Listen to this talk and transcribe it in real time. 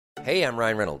Hey, I'm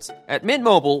Ryan Reynolds. At Mint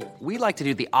Mobile, we like to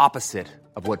do the opposite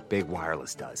of what Big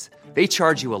Wireless does. They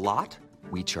charge you a lot,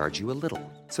 we charge you a little.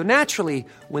 So naturally,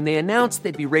 when they announced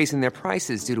they'd be raising their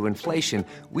prices due to inflation,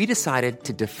 we decided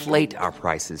to deflate our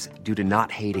prices due to not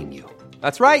hating you.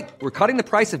 That's right. We're cutting the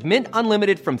price of Mint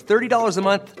Unlimited from $30 a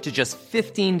month to just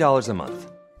 $15 a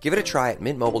month. Give it a try at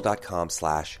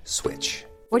mintmobile.com/switch.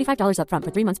 $45 up front for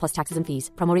 3 months plus taxes and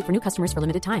fees. Promo rate for new customers for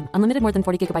limited time. Unlimited more than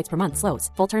 40 gigabytes per month. Slows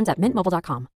full terms at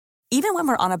mintmobile.com. Even when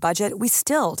we're on a budget, we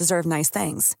still deserve nice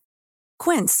things.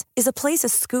 Quince is a place to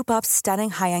scoop up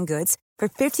stunning high-end goods for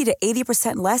 50 to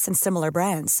 80% less than similar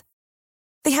brands.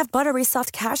 They have buttery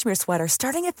soft cashmere sweaters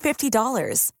starting at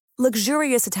 $50,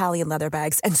 luxurious Italian leather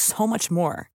bags, and so much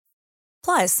more.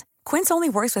 Plus, Quince only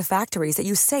works with factories that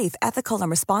use safe, ethical, and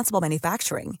responsible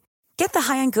manufacturing. Get the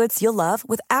high-end goods you'll love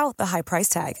without the high price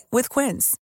tag with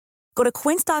Quince. Go to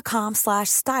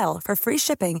quince.com/style for free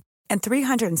shipping and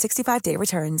 365-day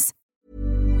returns.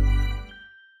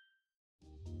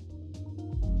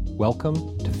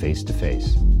 Welcome to Face to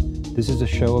Face. This is a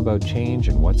show about change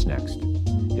and what's next.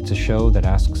 It's a show that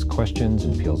asks questions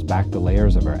and peels back the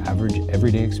layers of our average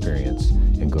everyday experience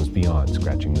and goes beyond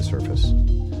scratching the surface.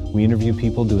 We interview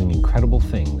people doing incredible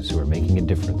things who are making a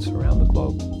difference around the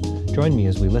globe. Join me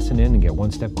as we listen in and get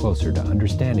one step closer to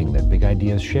understanding that big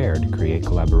ideas shared create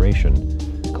collaboration.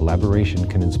 Collaboration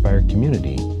can inspire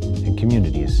community, and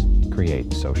communities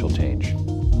create social change.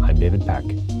 I'm David Peck,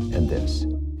 and this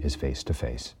is Face to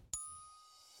Face.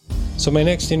 So my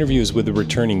next interview is with a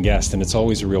returning guest, and it's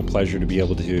always a real pleasure to be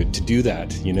able to do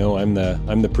that. You know, I'm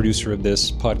the producer of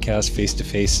this podcast, Face to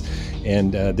Face,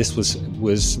 and this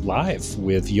was live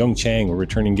with Yung Chang, a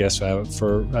returning guest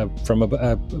from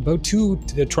about two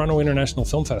Toronto International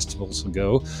Film Festivals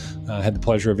ago. I had the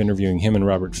pleasure of interviewing him and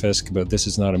Robert Fisk about This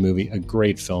Is Not a Movie, a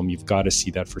great film. You've got to see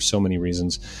that for so many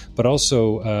reasons. But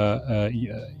also,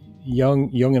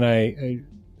 Yung and I.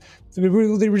 There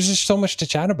was just so much to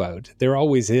chat about. There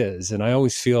always is. And I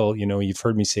always feel, you know, you've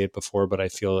heard me say it before, but I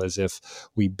feel as if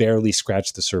we barely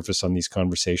scratched the surface on these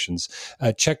conversations.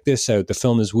 Check this out. The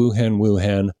film is Wuhan,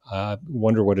 Wuhan.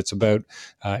 Wonder what it's about.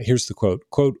 Here's the quote.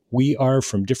 Quote, "We are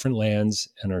from different lands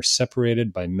and are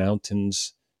separated by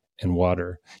mountains and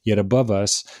water. Yet above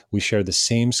us, we share the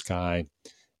same sky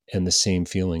and the same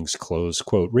feelings," close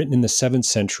quote. Written in the 7th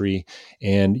century,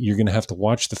 and you're going to have to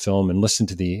watch the film and listen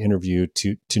to the interview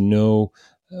to know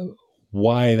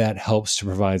why that helps to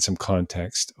provide some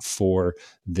context for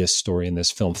this story in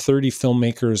this film. 30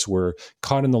 filmmakers were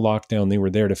caught in the lockdown. They were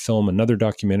there to film another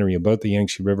documentary about the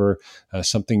Yangtze River,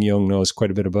 something Yung knows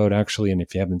quite a bit about, actually, and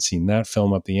if you haven't seen that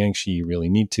film up the Yangtze, you really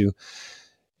need to.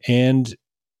 And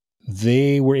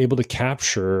they were able to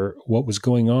capture what was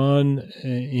going on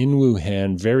in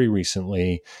Wuhan very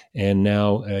recently, and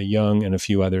now Yung and a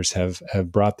few others have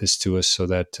brought this to us so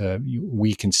that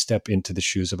we can step into the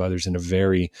shoes of others in a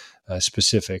very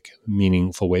specific,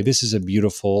 meaningful way. This is a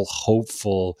beautiful,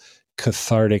 hopeful,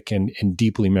 cathartic, and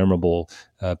deeply memorable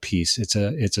piece. It's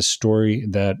a story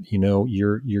that, you know,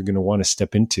 you're going to want to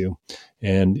step into,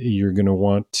 and you're going to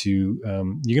want to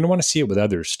see it with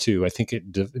others too. I think it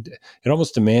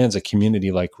almost demands a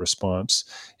community-like response.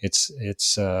 It's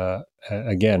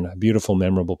again a beautiful,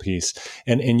 memorable piece.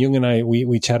 And Yung and I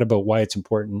we chat about why it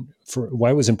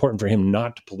was important for him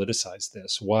not to politicize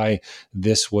this. Why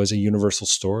this was a universal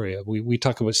story. We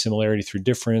talk about similarity through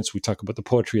difference. We talk about the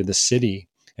poetry of the city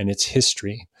and its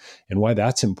history, and why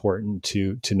that's important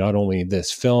to not only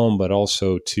this film, but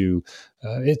also to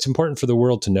it's important for the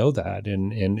world to know that,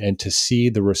 and to see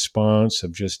the response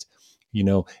of just, you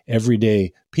know,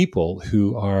 everyday people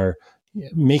who are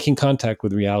making contact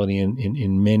with reality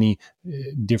in many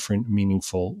different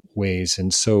meaningful ways.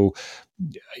 And so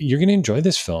you're going to enjoy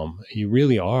this film. You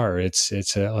really are. It's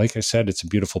like I said, it's a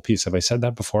beautiful piece. Have I said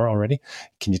that before already?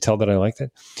 Can you tell that I liked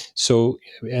it? So,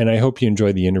 and I hope you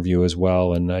enjoyed the interview as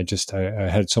well. And I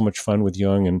had so much fun with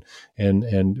Yung,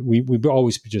 and we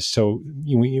always just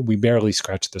we barely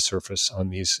scratch the surface on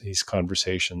these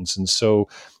conversations. And so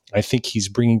I think he's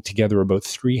bringing together about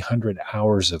 300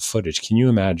 hours of footage. Can you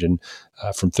imagine,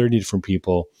 from 30 different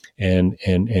people, and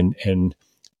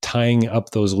tying up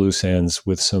those loose ends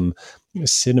with some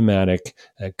cinematic,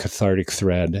 cathartic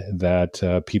thread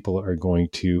that people are going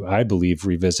to, I believe,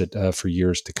 revisit for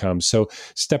years to come. So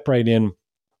step right in.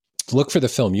 Look for the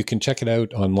film. You can check it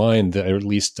out online, or at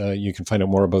least you can find out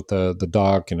more about the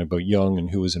doc and about Yung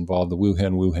and who was involved, the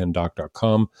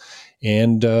wuhandoc.com.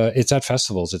 and it's at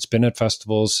festivals. It's been at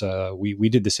festivals. We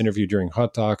did this interview during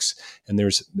Hot Docs, and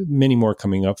there's many more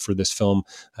coming up for this film,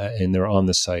 and they're on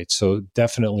the site. So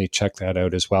definitely check that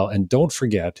out as well. And don't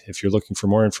forget, if you're looking for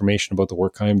more information about the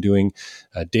work I'm doing,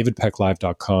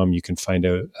 davidpecklive.com. You can find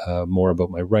out more about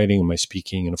my writing and my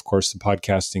speaking, and of course the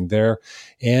podcasting there.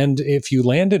 And if you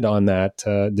landed on that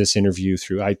this interview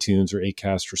through iTunes or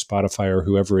Acast or Spotify or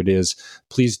whoever it is,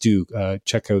 please do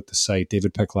check out the site,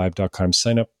 davidpecklive.com.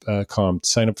 Sign up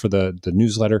for the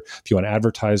newsletter. If you want to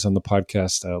advertise on the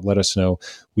podcast, let us know.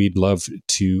 We'd love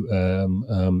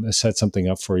to set something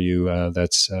up for you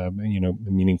that's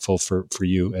meaningful for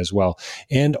you as well.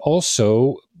 And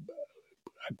also,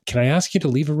 can I ask you to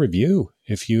leave a review?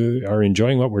 If you are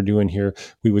enjoying what we're doing here,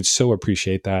 we would so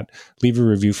appreciate that. Leave a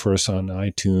review for us on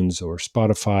iTunes or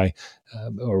Spotify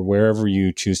or wherever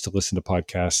you choose to listen to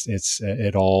podcasts.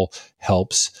 It all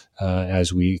helps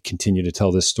as we continue to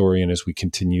tell this story and as we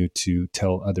continue to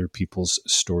tell other people's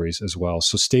stories as well.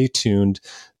 So stay tuned.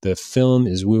 The film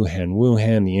is Wuhan,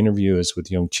 Wuhan. The interview is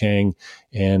with Yung Chang.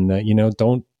 And,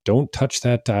 don't touch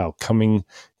that dial. Coming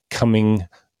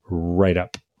right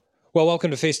up. Well,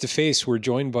 welcome to Face to Face. We're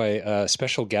joined by a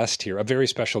special guest here, a very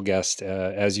special guest,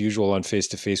 as usual on Face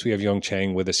to Face. We have Yung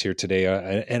Chang with us here today,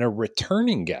 and a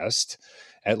returning guest,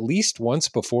 at least once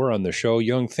before on the show.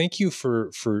 Yung, thank you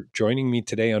for joining me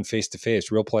today on Face to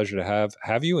Face. Real pleasure to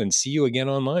have you and see you again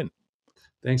online.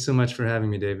 Thanks so much for having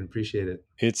me, David. Appreciate it.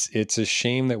 It's a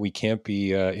shame that we can't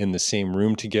be in the same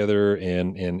room together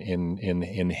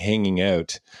and hanging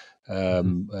out.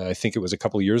 I think it was a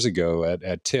couple of years ago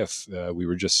at TIFF. We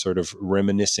were just sort of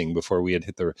reminiscing before we had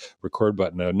hit the record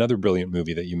button. Another brilliant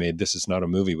movie that you made, This Is Not a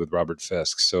Movie, with Robert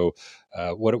Fisk. So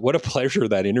what a pleasure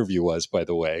that interview was, by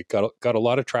the way. Got a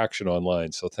lot of traction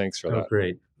online, so thanks for that.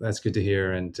 Great. That's good to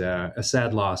hear. And a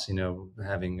sad loss,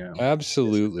 having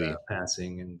absolutely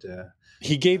passing. And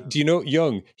he gave,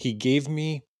 Yung, he gave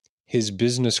me his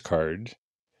business card.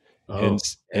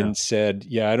 And said,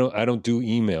 I don't do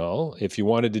email. If you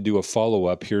wanted to do a follow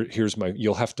up, here's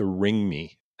you'll have to ring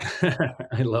me.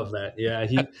 I love that.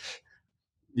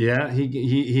 Yeah,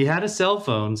 he had a cell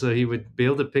phone, so he would be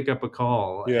able to pick up a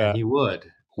call. Yeah, and he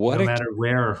would. No matter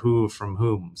where or who from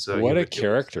whom. So what a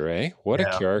character, eh? What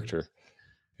a character.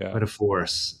 Yeah, what a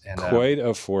force. And quite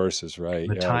a force is right.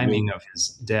 The timing of his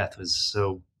death was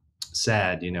so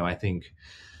sad. I think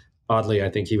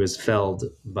he was felled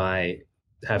by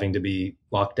having to be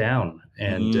locked down,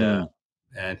 and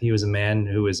he was a man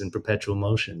who was in perpetual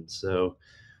motion. So,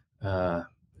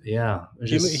 he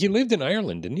lived in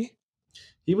Ireland, didn't he?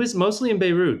 He was mostly in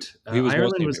Beirut.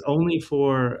 Ireland was only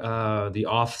for the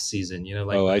off season.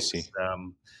 I see.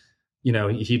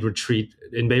 He'd retreat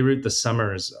in Beirut. The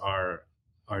summers are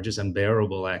just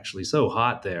unbearable. Actually, so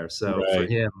hot there. So for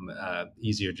him,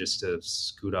 easier just to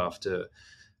scoot off to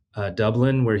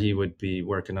Dublin, where he would be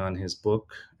working on his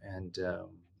book and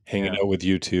hanging out with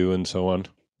you too, and so on.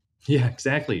 Yeah,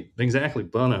 exactly.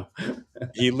 Bono.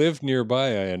 He lived nearby,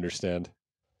 I understand.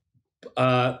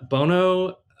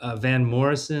 Bono, Van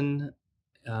Morrison,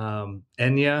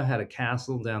 Enya had a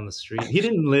castle down the street. He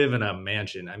didn't live in a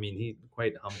mansion. I mean, he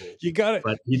quite humble. You got it.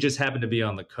 But he just happened to be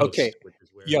on the coast. Okay, which is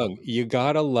where Yung, you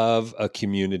gotta love a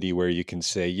community where you can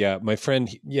say, "Yeah, my friend,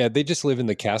 they just live in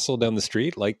the castle down the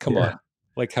street." Like, come on.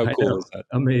 Like, how cool is that?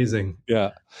 Amazing.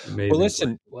 Yeah. Amazing. Well,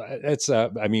 listen, it's,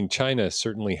 China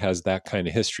certainly has that kind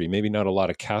of history. Maybe not a lot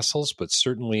of castles, but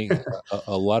certainly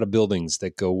a lot of buildings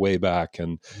that go way back.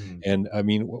 And I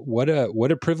mean, what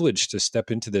a privilege to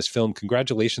step into this film.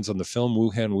 Congratulations on the film,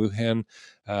 Wuhan, Wuhan.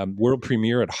 World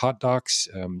premiere at Hot Docs.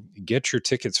 Get your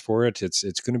tickets for it.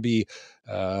 It's going to be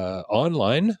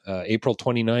online April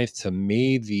 29th to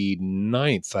May the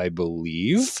 9th, I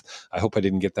believe. I hope I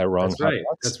didn't get that wrong.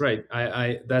 That's right. I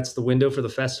that's the window for the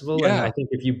festival. Yeah. And I think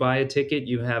if you buy a ticket,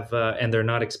 you have, and they're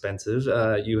not expensive,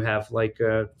 you have like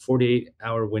a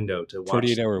 48-hour window to watch.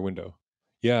 48-hour window.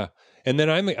 Yeah. And then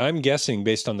I'm guessing,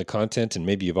 based on the content, and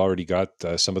maybe you've already got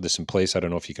some of this in place. I don't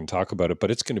know if you can talk about it,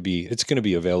 but it's going to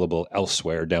be available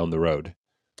elsewhere down the road.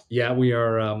 Yeah, we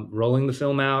are rolling the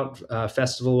film out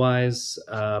festival-wise.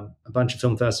 A bunch of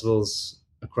film festivals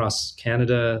across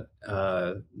Canada,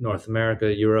 North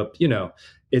America, Europe.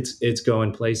 It's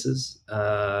going places,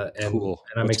 and cool.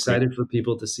 And I'm That's excited great for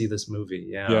people to see this movie.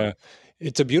 Yeah,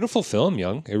 it's a beautiful film,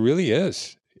 Yung. It really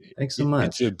is. Thanks so much.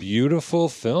 It's a beautiful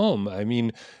film. I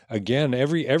mean, again,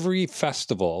 every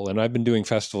festival, and I've been doing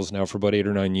festivals now for about 8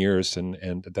 or 9 years, and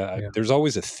there's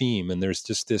always a theme, and there's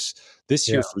just this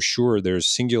year for sure. There's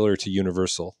singular to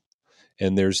universal,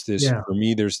 and there's this for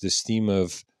me. There's this theme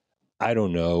of, I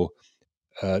don't know,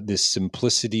 this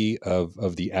simplicity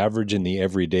of the average and the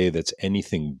everyday that's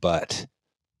anything but.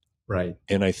 Right.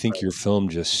 And I think your film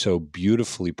just so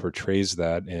beautifully portrays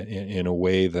that in a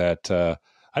way that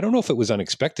I don't know if it was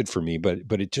unexpected for me,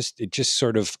 but it just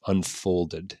sort of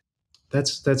unfolded.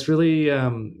 That's really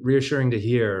reassuring to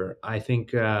hear. I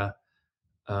think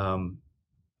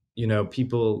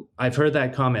people. I've heard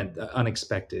that comment,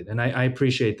 unexpected, and I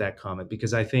appreciate that comment,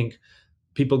 because I think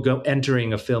people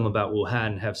entering a film about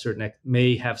Wuhan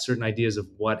may have certain ideas of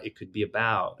what it could be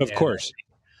about. Of course,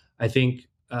 I think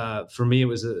for me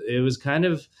it was kind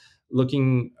of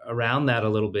looking around that a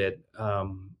little bit.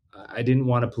 I didn't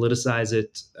want to politicize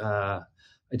it. I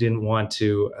didn't want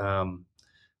to,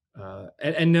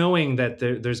 and knowing that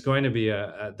there's going to be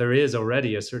there is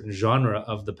already a certain genre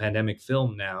of the pandemic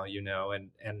film now,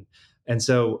 and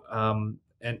so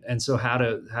how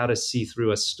to see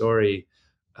through a story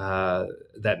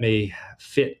that may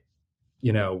fit,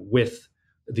 with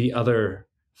the other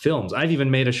films. I've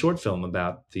even made a short film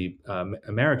about the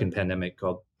American pandemic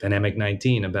called Pandemic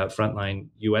 19, about frontline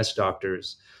U.S.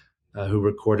 doctors who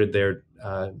recorded their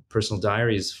personal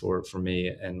diaries for me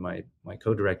and my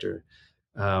co-director,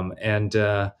 and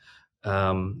that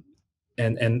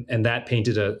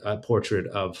painted a portrait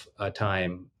of a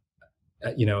time,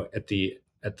 at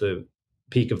the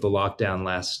peak of the lockdown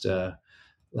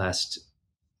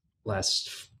last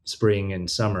spring and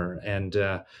summer, and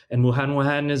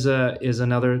Wuhan is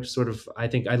another sort of, I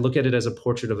think I look at it as a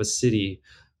portrait of a city,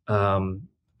 and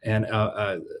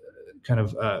kind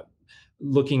of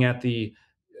looking at the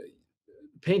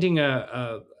painting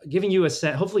giving you a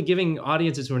set, hopefully giving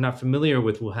audiences who are not familiar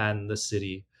with Wuhan, the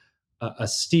city, a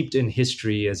steeped in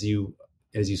history as you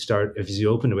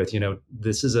open with,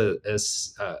 this is a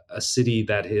city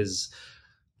that is,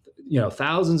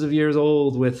 thousands of years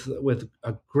old, with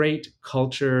a great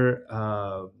culture,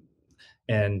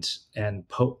 and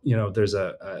there's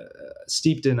a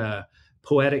steeped in a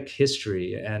poetic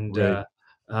history, and right.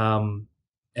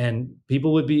 And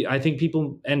people would be, I think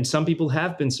some people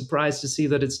have been surprised to see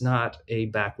that it's not a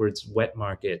backwards wet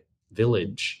market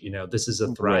village. This is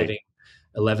a thriving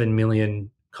 11 million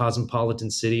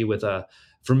cosmopolitan city with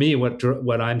for me,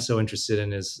 what I'm so interested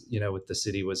in is, with the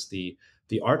city was the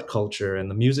art culture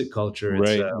and the music culture.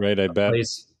 Right, right. I bet.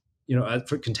 Place,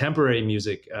 for contemporary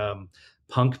music,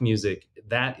 punk music,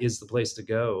 that is the place to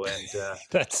go. And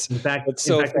that's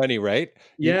so funny, right?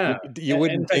 Yeah, you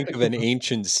wouldn't think of an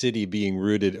ancient city being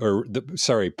rooted,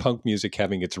 punk music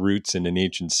having its roots in an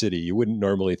ancient city. You wouldn't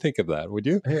normally think of that, would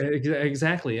you?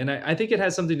 Exactly, and I think it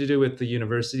has something to do with the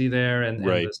university there and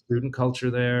the student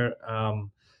culture there.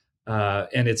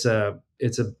 And it's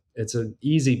an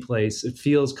easy place. It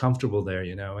feels comfortable there,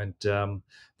 and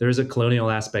there's a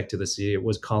colonial aspect to the city. It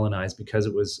was colonized because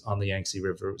it was on the Yangtze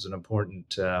River. It was an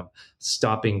important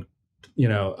stopping,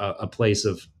 a place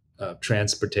of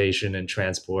transportation and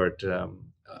transport.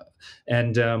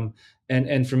 And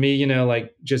for me,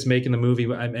 like just making the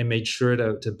movie, I made sure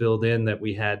to build in that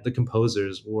we had the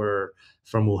composers were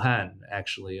from Wuhan,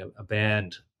 actually, a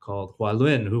band called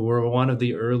Hualun, who were one of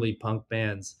the early punk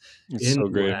bands in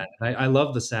Wuhan. I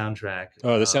love the soundtrack.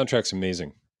 Oh, the soundtrack's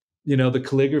amazing. The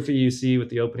calligraphy you see with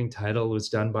the opening title was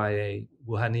done by a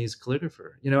Wuhanese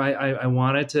calligrapher. I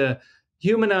wanted to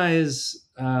humanize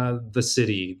the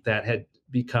city that had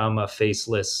become a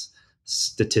faceless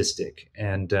statistic,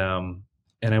 and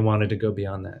I wanted to go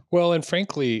beyond that. Well, and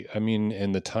frankly, I mean,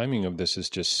 and the timing of this is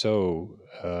just so.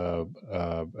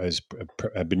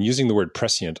 I've been using the word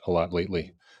prescient a lot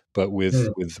lately, but with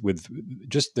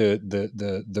just the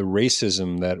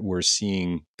racism that we're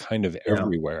seeing kind of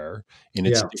everywhere in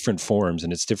its different forms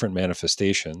and its different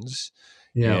manifestations,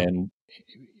 and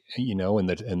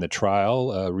in the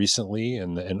trial recently,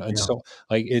 and so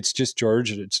like it's just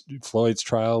it's Floyd's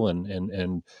trial,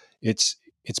 and it's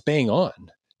bang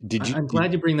on. I'm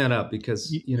glad you bring that up, because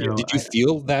did you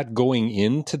feel that going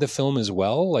into the film as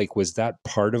well? Like, was that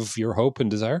part of your hope and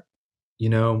desire?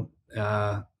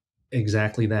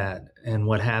 Exactly that. And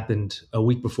what happened a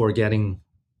week before getting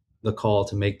the call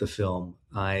to make the film,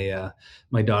 my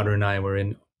daughter and I were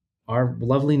in our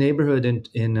lovely neighborhood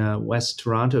in West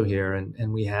Toronto here,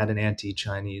 and we had an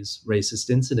anti-Chinese racist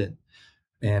incident,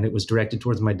 and it was directed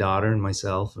towards my daughter and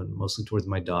myself, and mostly towards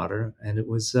my daughter, and it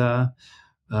was by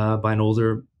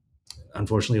an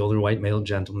unfortunately older white male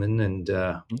gentleman, and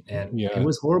it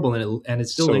was horrible, and it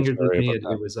still lingered with me.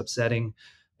 It was upsetting,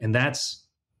 and that's.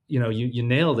 You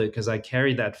nailed it, because I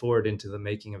carried that forward into the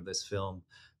making of this film.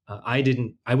 I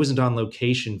wasn't on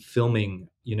location filming.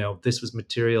 This was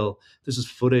material. This was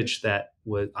footage that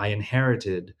I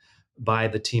inherited by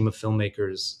the team of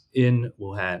filmmakers in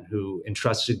Wuhan, who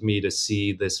entrusted me to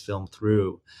see this film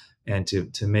through and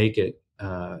to make it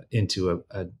into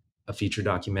a feature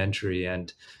documentary.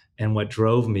 And And what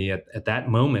drove me at that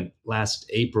moment, last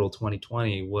April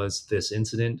 2020, was this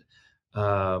incident.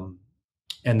 And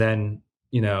then,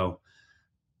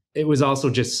 it was also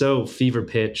just so fever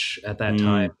pitch at that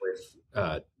time with,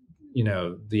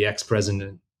 the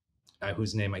ex-president,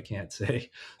 whose name I can't say,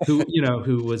 who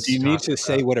was. Do you need to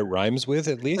say what it rhymes with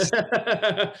at least?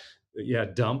 Yeah,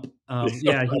 dump.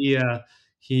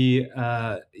 He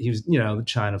was, the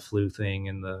China flu thing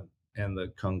and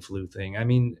the Kung flu thing. I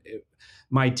mean,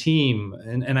 my team,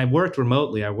 and I worked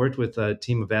remotely. I worked with a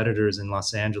team of editors in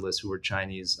Los Angeles who were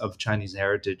Chinese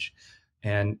heritage.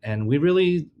 And we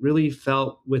really, really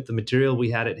felt with the material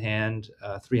we had at hand,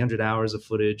 300 hours of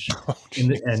footage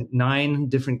and 9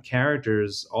 different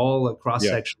characters, all a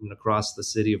cross-section across the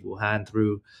city of Wuhan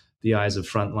through the eyes of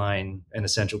frontline and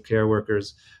essential care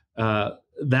workers.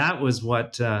 That was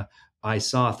what I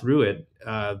saw through it.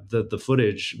 The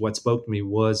footage, what spoke to me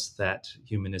was that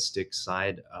humanistic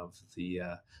side of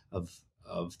the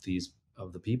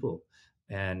people.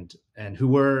 And who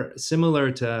were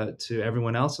similar to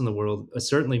everyone else in the world,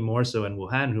 certainly more so in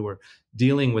Wuhan, who were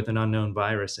dealing with an unknown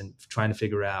virus and trying to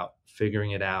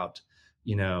figuring it out,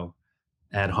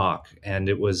 ad hoc. And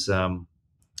it was,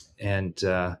 and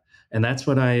that's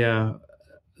what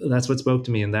that's what spoke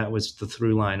to me, and that was the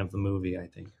through line of the movie, I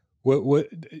think. What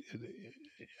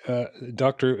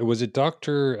Dr. Was it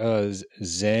Dr.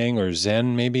 Zhang or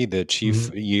Zen, maybe the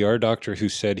chief ER doctor, who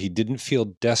said he didn't feel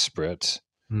desperate,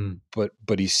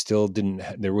 but he still didn't.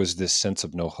 There was this sense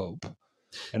of no hope.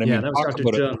 And I mean, that was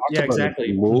Dr. Jung. Yeah,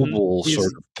 exactly. Global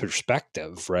sort of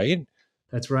perspective, right?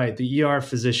 That's right. The ER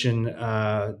physician,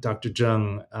 Dr.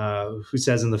 Jung, who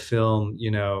says in the film,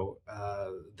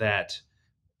 that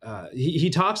he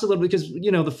talks a little bit, because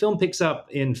the film picks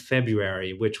up in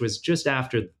February, which was just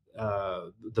after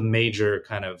the major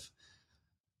kind of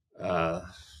the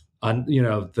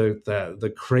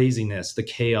craziness, the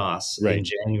chaos in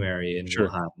January in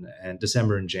Wuhan, and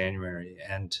December and January,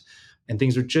 and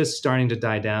things were just starting to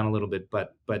die down a little bit,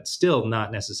 but still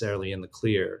not necessarily in the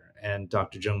clear. And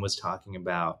Dr. Jung was talking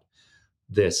about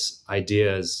the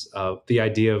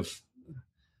idea of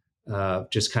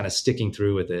just kind of sticking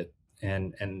through with it,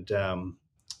 and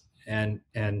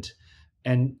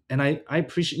I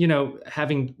appreciate,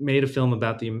 having made a film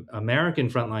about the American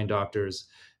frontline doctors,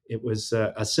 it was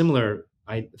a similar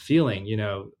feeling.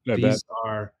 These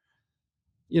are,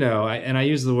 I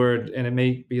use the word, and it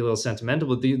may be a little sentimental,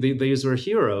 but these were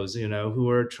heroes, who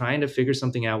were trying to figure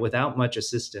something out without much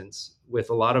assistance, with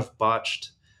a lot of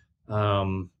botched,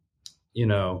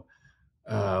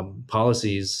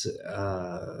 policies.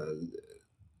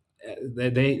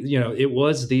 It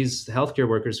was these healthcare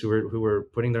workers who were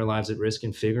putting their lives at risk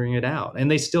and figuring it out,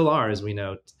 and they still are, as we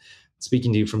know.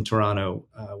 Speaking to you from Toronto,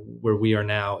 where we are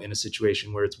now in a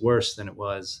situation where it's worse than it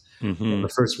was in the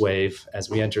first wave, as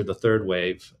we enter the third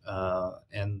wave,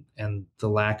 and the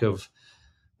lack of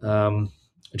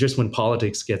just when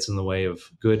politics gets in the way of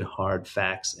good hard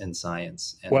facts and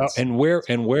science. And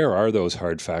where are those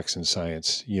hard facts and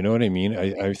science? You know what I mean?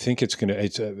 I think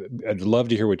I'd love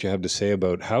to hear what you have to say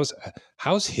about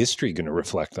how's history going to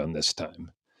reflect on this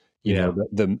time. You know,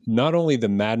 the not only the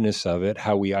madness of it,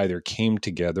 how we either came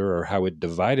together or how it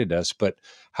divided us, but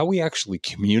how we actually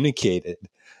communicated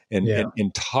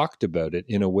and talked about it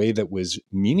in a way that was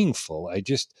meaningful.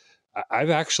 I've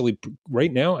actually,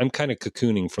 right now, I'm kind of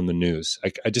cocooning from the news.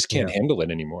 I just can't handle it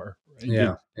anymore.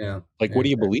 What do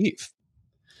you believe?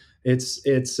 I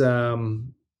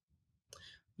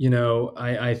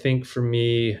think for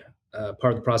me,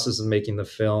 part of the process of making the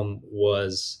film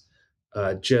was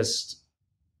just,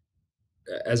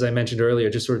 as I mentioned earlier,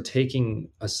 just sort of taking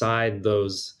aside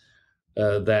those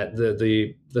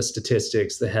the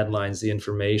statistics, the headlines, the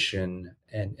information,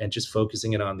 and just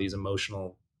focusing it on these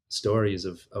emotional stories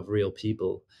of real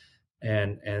people,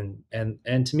 and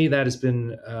to me that has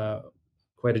been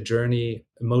quite a journey,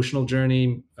 emotional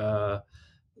journey.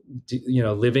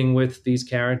 Living with these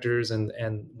characters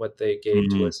and what they gave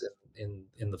to us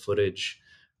in the footage.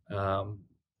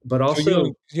 But also,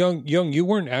 so young, you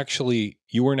weren't actually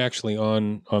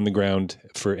on the ground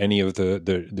for any of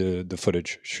the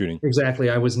footage shooting. Exactly,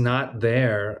 I was not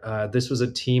there. This was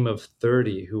a team of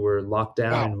 30 who were locked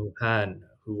down in Wuhan,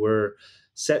 who were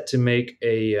set to make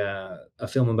a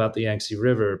film about the Yangtze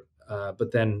River,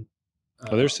 but then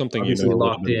there's something you know a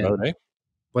little bit about, eh?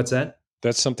 What's that?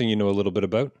 That's something you know a little bit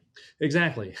about.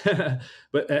 Exactly,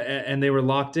 but and they were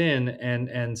locked in,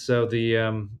 and so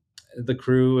the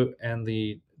crew and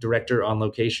the director on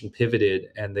location pivoted,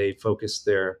 and they focused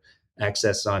their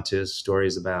access onto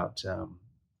stories about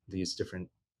these different,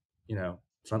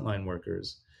 frontline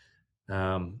workers.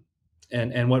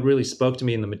 and what really spoke to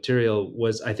me in the material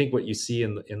was, I think, what you see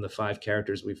in the 5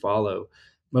 characters we follow,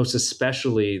 most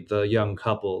especially the young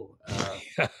couple,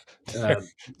 they're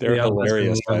the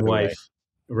hilarious, young by the way. wife,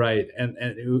 right? And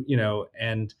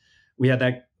and we had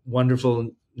that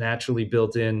wonderful, naturally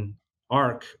built-in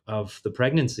arc of the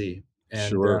pregnancy, and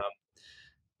Sure.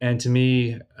 and to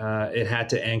me, it had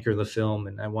to anchor the film,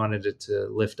 and I wanted it to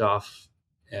lift off,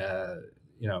 to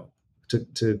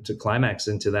climax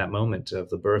into that moment of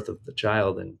the birth of the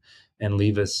child, and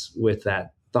leave us with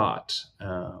that thought.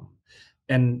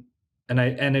 And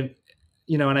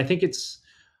I think it's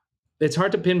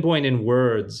hard to pinpoint in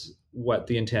words what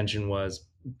the intention was,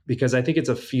 because I think it's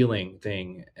a feeling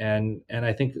thing, and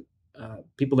I think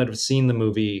people that have seen the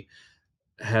movie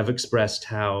have expressed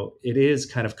how it is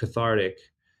kind of cathartic.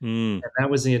 And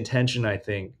that was the intention, I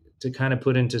think, to kind of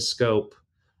put into scope.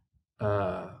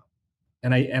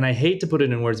 And I hate to put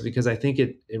it in words, because I think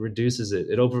it reduces it.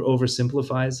 It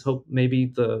oversimplifies, hope, maybe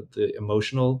the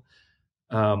emotional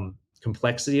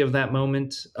complexity of that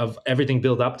moment, of everything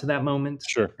built up to that moment.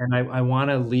 Sure. And I want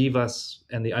to leave us,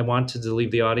 I want to leave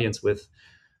the audience with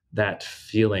that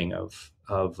feeling of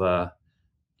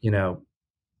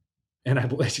and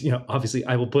obviously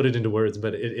I will put it into words,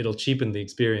 but it'll cheapen the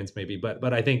experience maybe.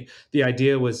 But I think the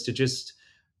idea was to just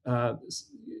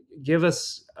give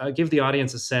the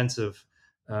audience a sense of,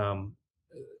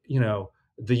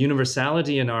 the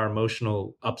universality in our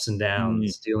emotional ups and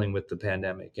downs dealing with the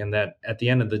pandemic, and that at the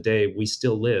end of the day, we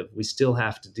still live. We still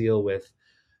have to deal with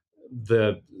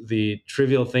the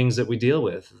trivial things that we deal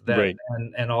with, right.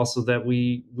 and also that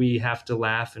we have to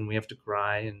laugh, and we have to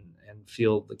cry, and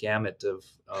feel the gamut of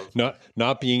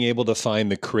not being able to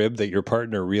find the crib that your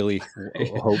partner really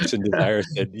hopes and desires.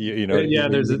 That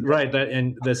right, that,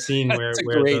 and the scene where a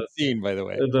great scene, by the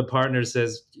way. The partner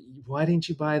says, "Why didn't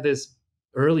you buy this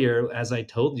earlier, as I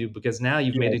told you? Because now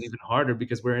you've made it even harder,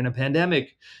 because we're in a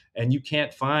pandemic and you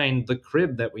can't find the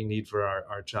crib that we need for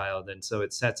our child." And so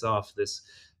it sets off this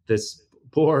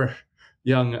poor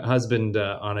young husband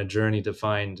on a journey to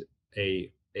find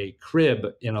a crib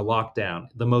in a lockdown,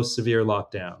 the most severe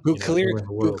lockdown. Who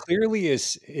clearly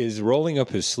is rolling up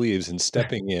his sleeves and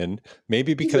stepping in,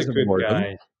 maybe because of boredom.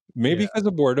 Guy. Maybe because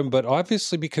of boredom, but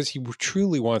obviously because he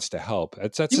truly wants to help.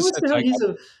 He's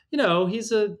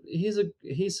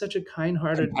such a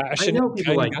kind-hearted, I know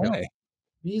people like him.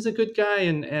 He's a good guy,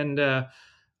 and a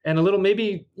little,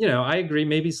 maybe, I agree,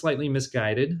 maybe slightly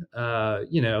misguided.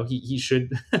 He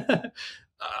should, and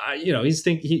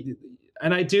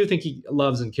I do think he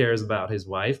loves and cares about his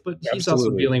wife, but he's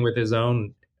also dealing with his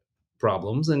own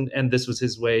problems, and this was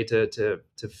his way to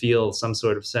feel some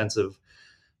sort of sense of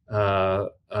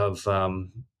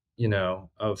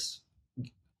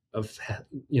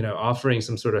offering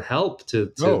some sort of help to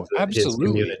his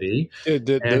community.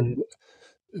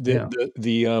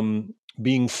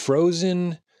 Being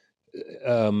frozen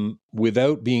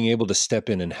without being able to step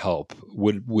in and help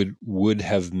would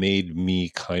have made me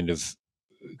kind of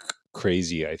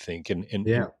crazy, I think, in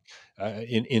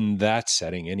that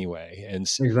setting anyway. And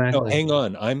exactly. Hang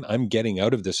on, I'm getting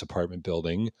out of this apartment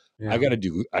building. Yeah. I got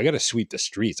to sweep the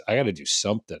streets. I got to do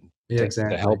something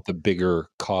to help the bigger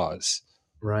cause.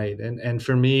 Right. And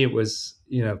for me, it was,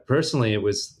 personally, it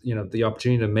was, the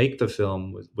opportunity to make the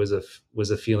film was a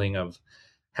feeling of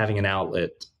having an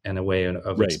outlet and a way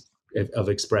of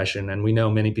expression. And we know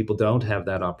many people don't have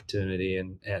that opportunity.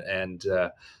 And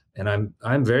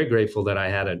I'm very grateful that I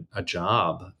had a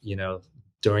job,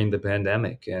 during the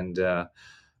pandemic. And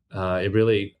it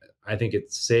really, I think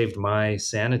it saved my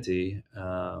sanity.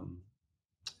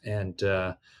 And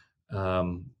I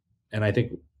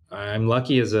think I'm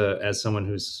lucky as someone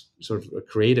who's sort of a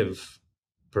creative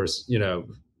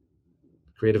person,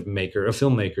 creative maker, a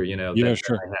filmmaker,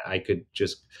 sure. I could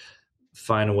just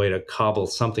find a way to cobble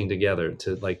something together,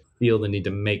 to feel the need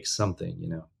to make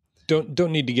something,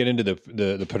 Don't need to get into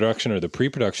the production or the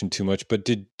pre-production too much, but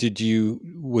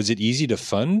was it easy to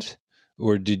fund,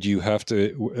 or did you have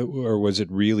to, or was it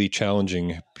really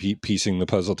challenging piecing the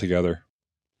puzzle together?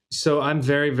 So I'm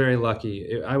very, very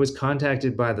lucky. I was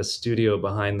contacted by the studio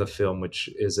behind the film, which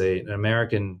is an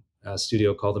American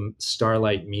studio called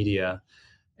Starlight Media,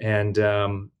 and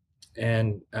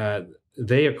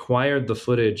they acquired the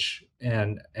footage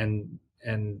and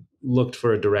looked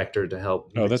for a director to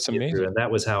help. Oh, that's amazing! And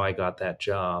that was how I got that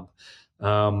job.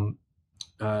 There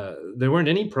weren't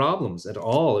any problems at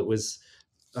all. It was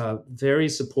very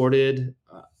supported.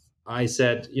 I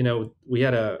said, we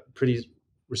had a pretty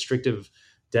restrictive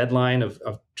deadline of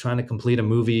trying to complete a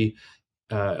movie,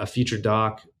 a feature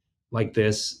doc like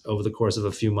this over the course of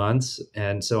a few months.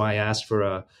 And so I asked for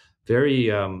a very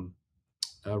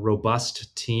a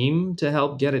robust team to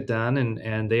help get it done,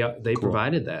 and they Cool.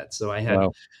 provided that. So I had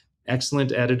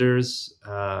excellent editors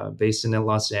based in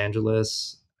Los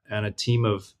Angeles and a team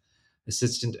of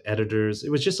assistant editors.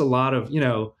 It was just a lot of,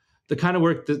 the kind of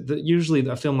work that usually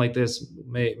a film like this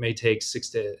may take 6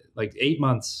 to 8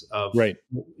 months of,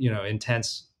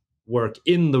 intense work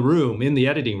in the room, in the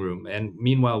editing room. And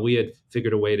meanwhile, we had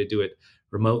figured a way to do it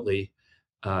remotely.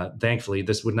 Thankfully,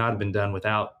 this would not have been done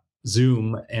without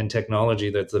Zoom and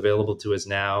technology that's available to us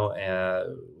now,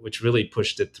 which really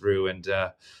pushed it through. And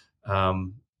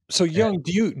so, Young,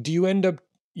 do you end up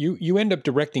you end up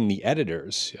directing the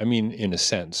editors? I mean, in a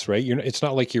sense, right? It's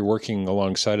not like you're working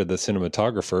alongside of the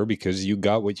cinematographer because you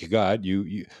got what you got.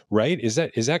 You right? Is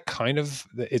that kind of?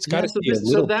 It's got to be a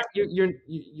little. So that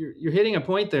you're hitting a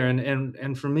point there,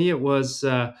 and for me, it was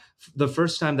the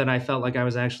first time that I felt like I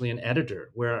was actually an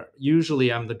editor. Where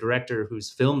usually I'm the director who's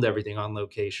filmed everything on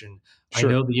location. Sure.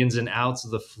 I know the ins and outs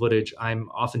of the footage. I'm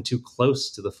often too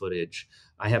close to the footage.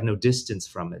 I have no distance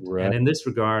from it. Right. And in this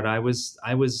regard, I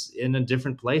was in a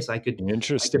different place. I could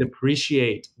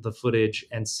appreciate the footage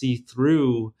and see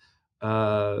through,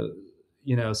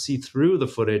 see through the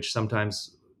footage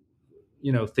sometimes,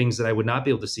 things that I would not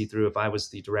be able to see through if I was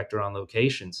the director on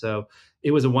location. So it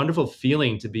was a wonderful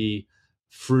feeling to be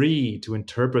free to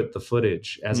interpret the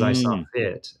footage as I saw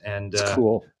fit. And that's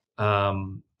cool.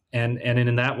 And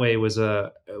in that way it was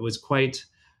quite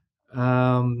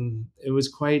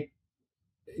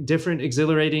different,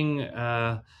 exhilarating.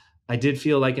 I did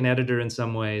feel like an editor in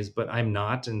some ways, but I'm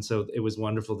not. And so it was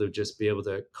wonderful to just be able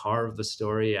to carve the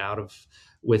story out of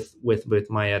with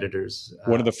my editors.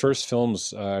 One of the first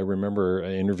films I remember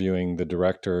interviewing the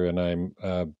director, and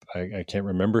I can't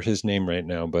remember his name right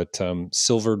now, but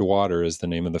Silvered Water is the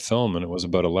name of the film, and it was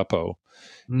about Aleppo.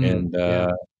 I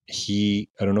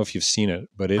don't know if you've seen it,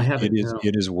 but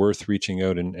it is worth reaching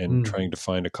out and trying to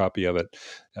find a copy of it.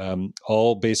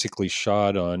 All basically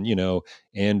shot on,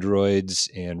 Androids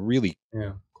and really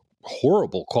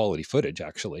horrible quality footage,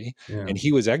 actually. Yeah. And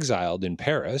he was exiled in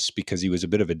Paris because he was a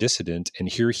bit of a dissident. And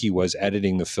here he was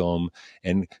editing the film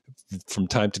and from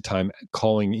time to time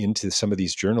calling into some of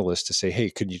these journalists to say,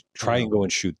 hey, could you try and go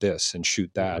and shoot this and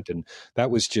shoot that? And that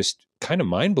was just kind of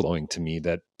mind blowing to me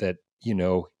that,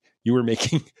 you were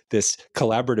making this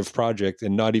collaborative project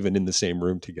and not even in the same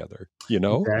room together,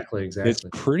 Exactly. It's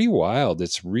pretty wild.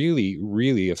 It's really,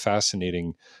 really a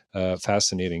fascinating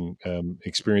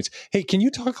experience. Hey, can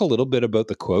you talk a little bit about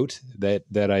the quote that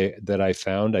I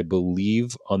found, I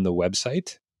believe, on the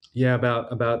website? Yeah,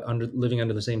 about living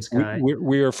under the same sky.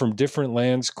 We are from different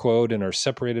lands, quote, and are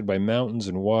separated by mountains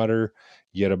and water,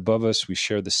 yet above us we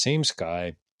share the same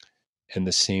sky and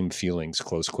the same feelings,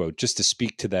 close quote, just to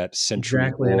speak to that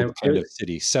century-old kind of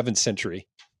city, 7th century.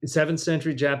 7th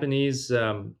century Japanese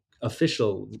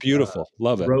official. Beautiful.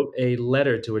 Love it. Wrote a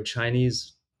letter to a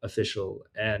Chinese official,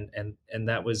 and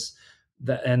that was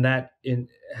that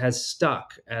has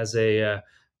stuck as a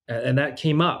and that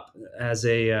came up as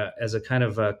a kind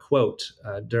of a quote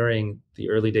during the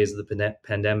early days of the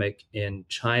pandemic in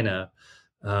China,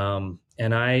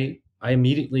 and I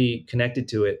immediately connected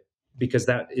to it because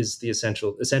that is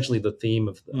essentially the theme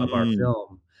of our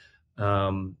film,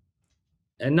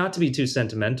 and not to be too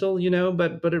sentimental,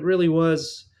 but it really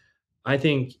was, I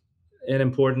think, an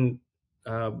important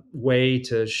way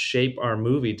to shape our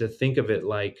movie, to think of it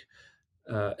like,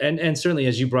 and certainly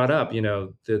as you brought up,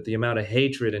 the amount of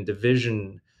hatred and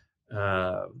division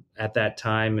at that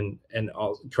time and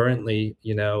currently,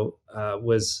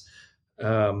 was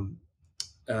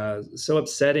so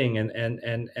upsetting,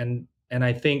 and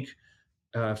I think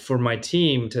for my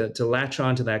team to latch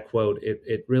onto that quote,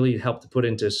 it really helped to put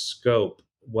into scope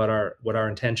what our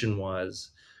intention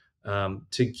was,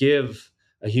 to give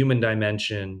a human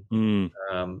dimension,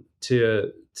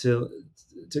 to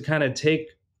kind of take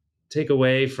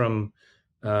away from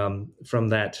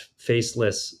that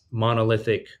faceless,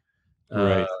 monolithic,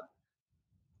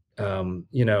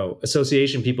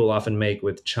 association people often make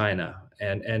with China,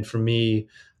 and for me,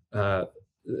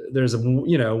 there's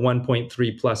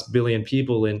 1.3 plus billion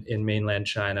people in mainland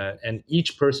China, and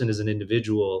each person is an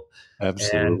individual.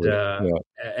 Absolutely.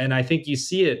 And I think you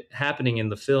see it happening in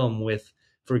the film with,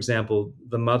 for example,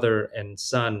 the mother and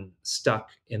son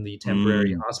stuck in the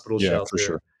temporary hospital shelter. For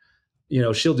sure.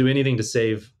 She'll do anything to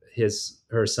save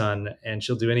her son, and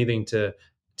she'll do anything to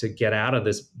get out of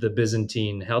the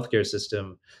Byzantine healthcare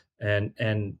system. And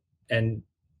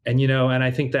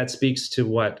I think that speaks to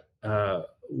what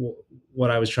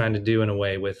I was trying to do in a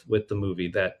way with the movie,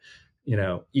 that,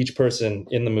 each person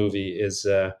in the movie is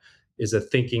a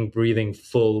thinking, breathing,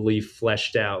 fully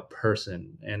fleshed out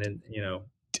person. And,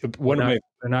 one of my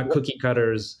they're not cookie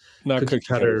cutters, not cookie cookie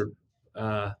cutters.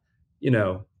 cutter,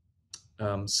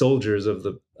 soldiers of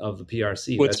the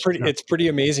PRC. Well, it's pretty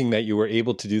amazing that you were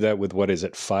able to do that with, what is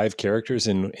it, 5 characters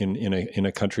in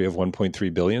a country of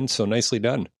 1.3 billion. So nicely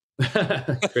done.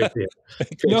 Great deal.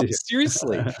 No,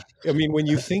 seriously. I mean, when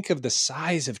you think of the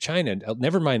size of China,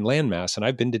 never mind landmass, and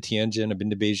I've been to Tianjin, I've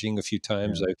been to Beijing a few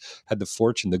times. I've had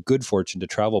the good fortune to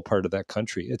travel part of that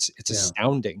country. It's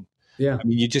astounding. Yeah. I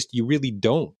mean, you really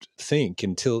don't think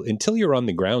until you're on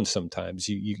the ground. Sometimes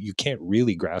you can't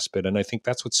really grasp it, and I think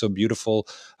that's what's so beautiful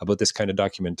about this kind of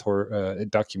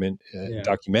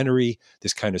documentary,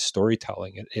 this kind of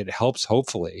storytelling. It helps,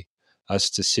 hopefully,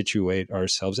 us to situate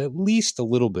ourselves at least a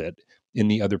little bit in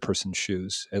the other person's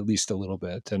shoes, at least a little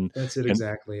bit. And that's it,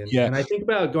 exactly. And I think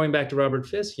about going back to Robert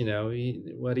Fisk,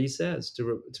 what he says,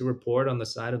 to report on the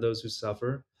side of those who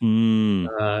suffer,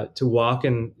 to walk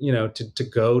and, to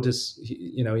go to,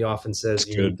 he often says,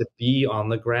 you need to be on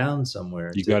the ground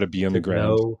somewhere. You got to be on the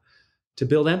ground. To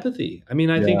build empathy. I mean,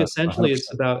 I think essentially 100%.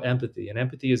 It's about empathy, and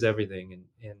empathy is everything.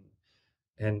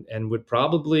 And would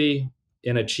probably,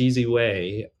 in a cheesy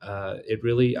way, it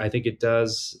really, I think it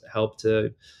does help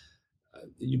to,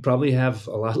 you probably have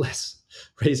a lot less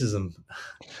racism.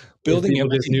 Building people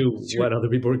just knew what other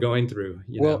people were going through.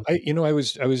 I don't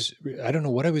know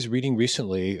what I was reading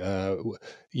recently.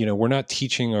 We're not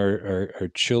teaching our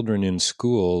children in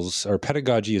schools. Our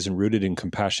pedagogy isn't rooted in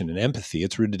compassion and empathy.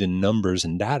 It's rooted in numbers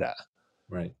and data.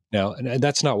 Right. Now, and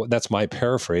that's my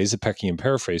paraphrase, a Peckian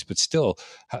paraphrase, but still,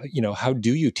 how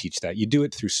do you teach that? You do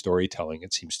it through storytelling,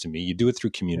 it seems to me. You do it through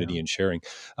community and sharing.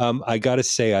 I got to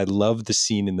say, I love the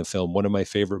scene in the film. One of my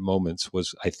favorite moments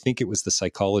was, I think it was the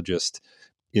psychologist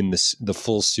in the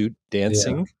full suit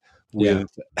dancing with,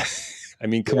 I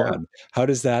mean, come on. How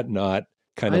does that not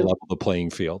kind of level the playing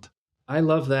field? I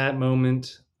love that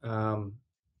moment. And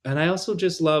I also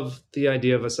just love the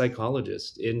idea of a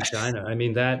psychologist in China. I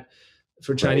mean, that...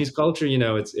 For Chinese culture,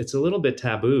 it's a little bit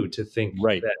taboo to think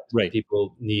that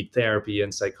people need therapy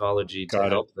and psychology to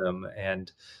help them.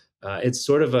 And it's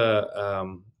sort of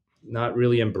not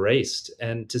really embraced.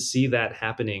 And to see that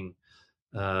happening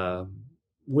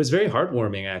was very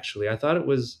heartwarming, actually. I thought it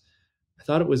was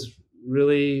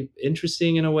really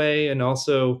interesting in a way. And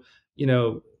also,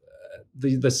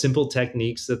 the simple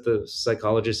techniques that the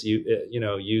psychologist,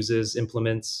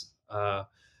 implements.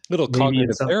 Little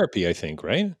cognitive therapy, I think,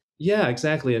 right? Yeah,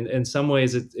 exactly. And in some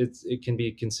ways, it can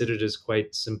be considered as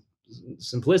quite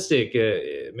simplistic,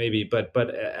 maybe,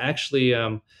 but actually,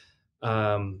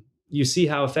 you see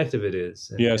how effective it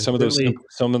is. And some of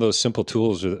those simple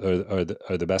tools are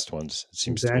the best ones. It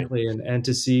seems exactly, to me. and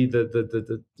to see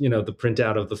the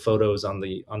printout of the photos on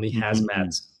the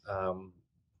hazmats, a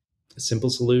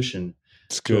simple solution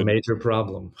to a major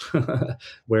problem,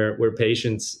 where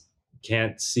patients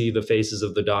can't see the faces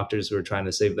of the doctors who are trying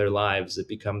to save their lives. It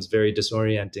becomes very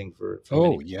disorienting for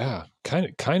many people.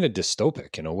 Kind of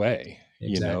dystopic in a way.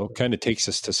 Exactly. Kind of takes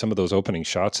us to some of those opening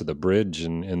shots of the bridge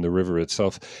and the river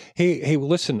itself. Hey,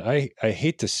 listen, I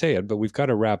hate to say it, but we've got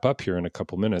to wrap up here in a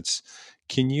couple minutes.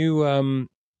 Can you I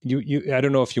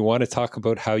don't know if you want to talk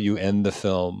about how you end the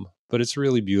film, but it's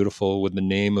really beautiful with the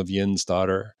name of Yin's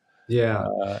daughter. Yeah.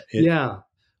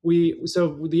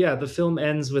 The film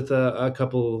ends with a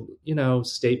couple,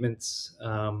 statements.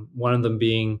 One of them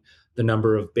being the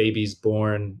number of babies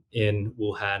born in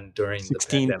Wuhan during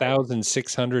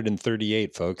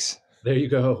 16,638, folks. There you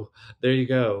go.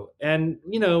 And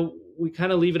we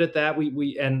kind of leave it at that.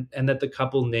 We and that the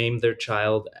couple named their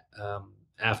child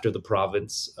after the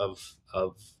province of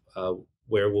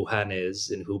where Wuhan is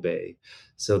in Hubei.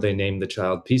 So they named the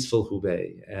child Peaceful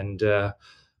Hubei. And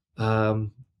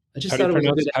I just thought it was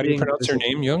a good ending. How do you pronounce her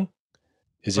name, Young?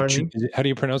 How do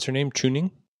you pronounce her name?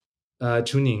 Chuning?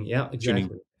 Chuning, yeah,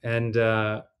 exactly.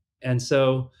 Chuning. And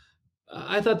so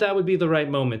I thought that would be the right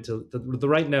moment the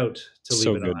right note to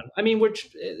leave it on. I mean, we're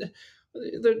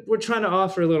trying to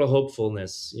offer a little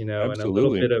hopefulness, and a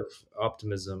little bit of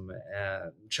optimism.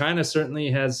 China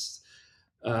certainly has.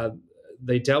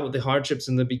 They dealt with the hardships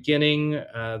in the beginning.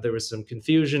 There was some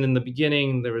confusion in the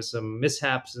beginning. There was some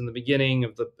mishaps in the beginning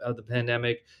of the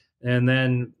pandemic. And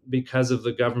then because of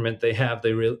the government they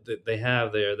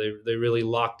really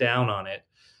locked down on it.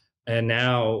 And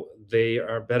now they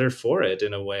are better for it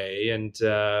in a way. And,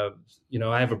 I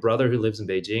have a brother who lives in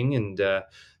Beijing, and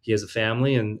he has a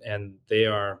family, and they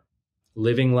are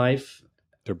living life.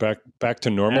 They're back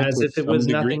to normal. As if it was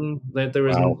nothing, that there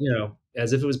wasn't,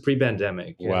 as if it was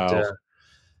pre-pandemic. Wow.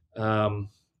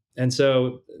 And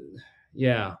so,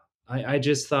 I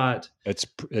just thought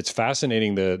it's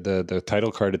fascinating. The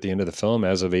title card at the end of the film,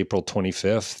 as of April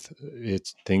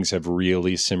 25th, things have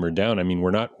really simmered down. I mean,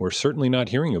 we're certainly not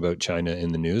hearing about China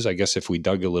in the news. I guess if we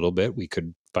dug a little bit, we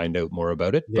could find out more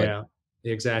about it. Yeah,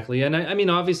 exactly. And I mean,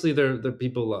 obviously, there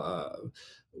people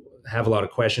have a lot of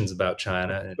questions about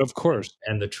China, and, of course,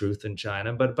 and the truth in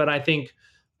China. But I think.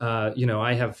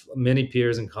 I have many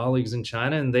peers and colleagues in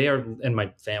China, and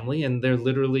my family, and they're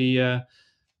literally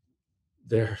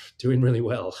they're doing really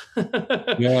well.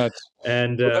 Yeah.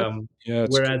 And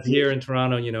whereas here in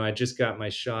Toronto, I just got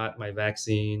my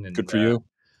vaccine, and good for you.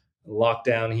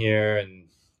 Lockdown here, and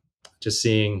just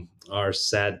seeing our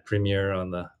sad premiere on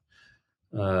the.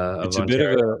 It's a bit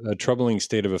of a troubling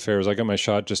state of affairs. I got my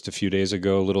shot just a few days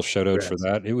ago. A little shout out for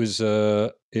that. It was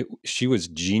she was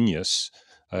genius.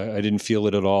 I didn't feel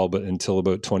it at all, but until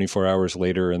about 24 hours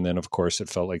later, and then of course it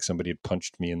felt like somebody had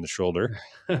punched me in the shoulder.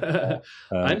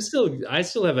 I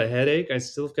still have a headache. I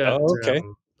still got. Oh, okay.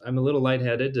 I'm a little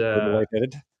lightheaded.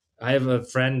 I have a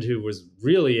friend who was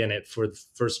really in it for the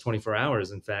first 24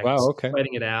 hours. In fact,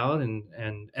 fighting it out,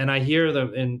 and I hear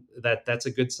them, and that's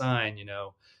a good sign.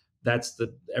 That's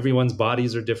everyone's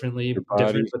bodies are different,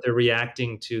 but they're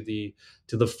reacting to the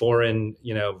foreign,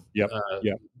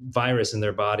 virus in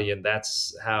their body, and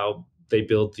that's how they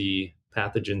build the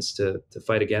pathogens to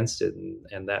fight against it,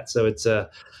 and that. So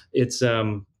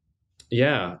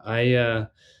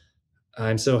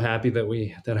I'm so happy that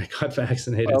I got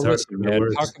vaccinated. Well, listen, man,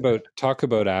 talk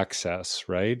about access,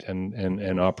 right?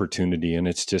 And opportunity. And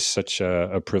it's just such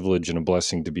a privilege and a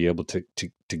blessing to be able to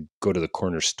go to the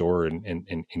corner store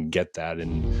and get that.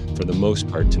 And for the most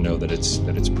part, to know that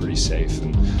it's pretty safe.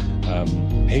 And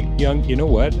hey, Young, you know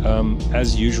what?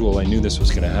 As usual, I knew this was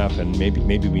going to happen.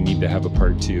 Maybe we need to have a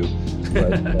part 2.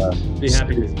 But, be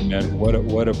happy to. Man,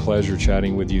 what a pleasure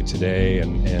chatting with you today.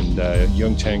 And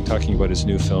Young Chang talking about his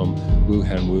new film,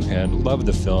 Wuhan. Love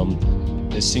the film.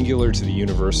 Is singular to the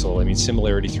universal. I mean,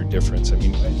 similarity through difference. I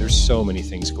mean, there's so many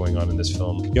things going on in this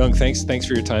film. Young, thanks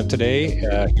for your time today.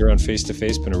 Here on Face to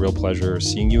Face, been a real pleasure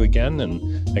seeing you again,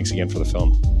 and thanks again for the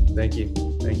film. Thank you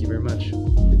very much.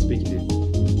 Good speaking to you.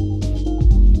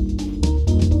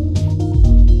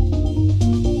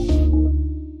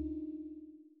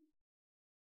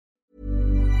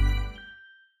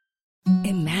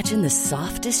 Imagine the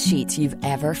softest sheets you've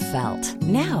ever felt.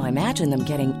 Now imagine them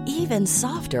getting even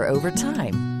softer over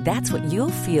time. That's what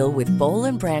you'll feel with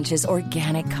Boll & Branch's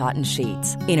organic cotton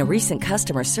sheets. In a recent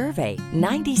customer survey,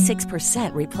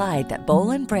 96% replied that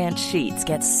Boll & Branch sheets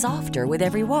get softer with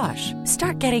every wash.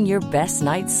 Start getting your best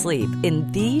night's sleep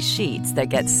in these sheets that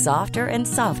get softer and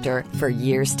softer for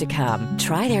years to come.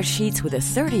 Try their sheets with a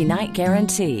 30-night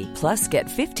guarantee. Plus, get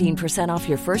 15% off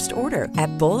your first order at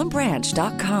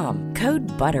bollandbranch.com.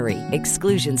 Code BUTTERY.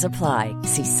 Exclusions apply.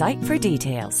 See site for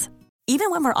details.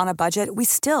 Even when we're on a budget, we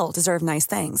still deserve nice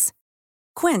things.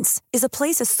 Quince is a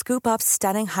place to scoop up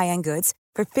stunning high-end goods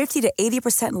for 50 to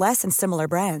 80% less than similar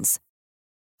brands.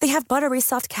 They have buttery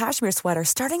soft cashmere sweaters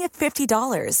starting at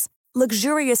 $50,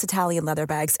 luxurious Italian leather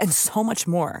bags, and so much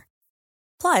more.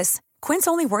 Plus, Quince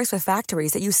only works with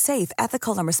factories that use safe,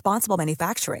 ethical, and responsible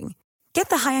manufacturing. Get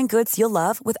the high-end goods you'll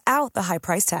love without the high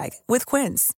price tag with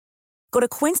Quince. Go to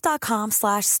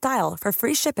quince.com/style for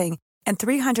free shipping and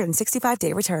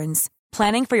 365-day returns.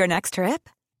 Planning for your next trip?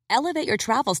 Elevate your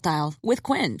travel style with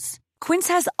Quince. Quince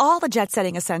has all the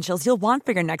jet-setting essentials you'll want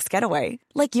for your next getaway,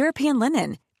 like European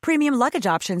linen, premium luggage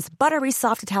options, buttery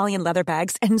soft Italian leather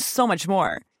bags, and so much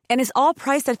more. And is all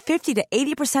priced at 50 to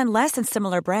 80% less than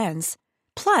similar brands.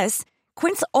 Plus,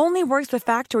 Quince only works with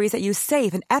factories that use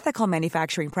safe and ethical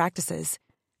manufacturing practices.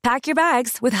 Pack your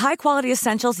bags with high-quality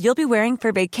essentials you'll be wearing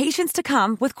for vacations to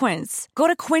come with Quince. Go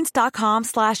to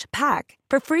quince.com/pack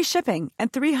for free shipping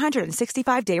and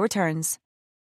 365-day returns.